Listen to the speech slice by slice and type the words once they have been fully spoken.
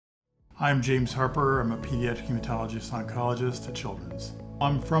I'm James Harper. I'm a pediatric hematologist-oncologist at Children's.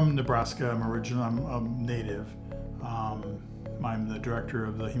 I'm from Nebraska. I'm a native. I'm the director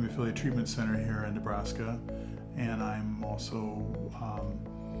of the Hemophilia Treatment Center here in Nebraska, and I'm also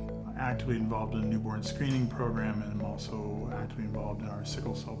actively involved in the newborn screening program, and I'm also actively involved in our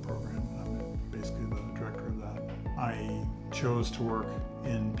sickle cell program. I'm basically the director of that. I chose to work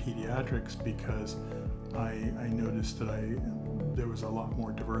in pediatrics because I noticed that there was a lot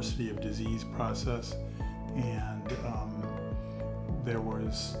more diversity of disease process, and there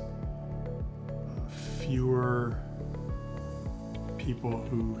was fewer people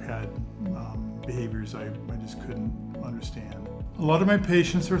who had behaviors I just couldn't understand. A lot of my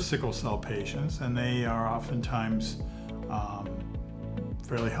patients are sickle cell patients, and they are oftentimes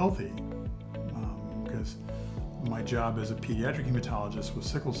fairly healthy, because my job as a pediatric hematologist with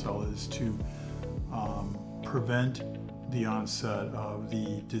sickle cell is to prevent the onset of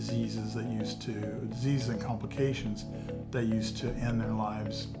the diseases and complications that used to end their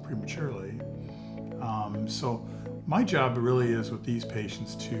lives prematurely. So my job really is with these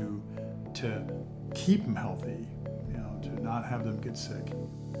patients to keep them healthy, to not have them get sick.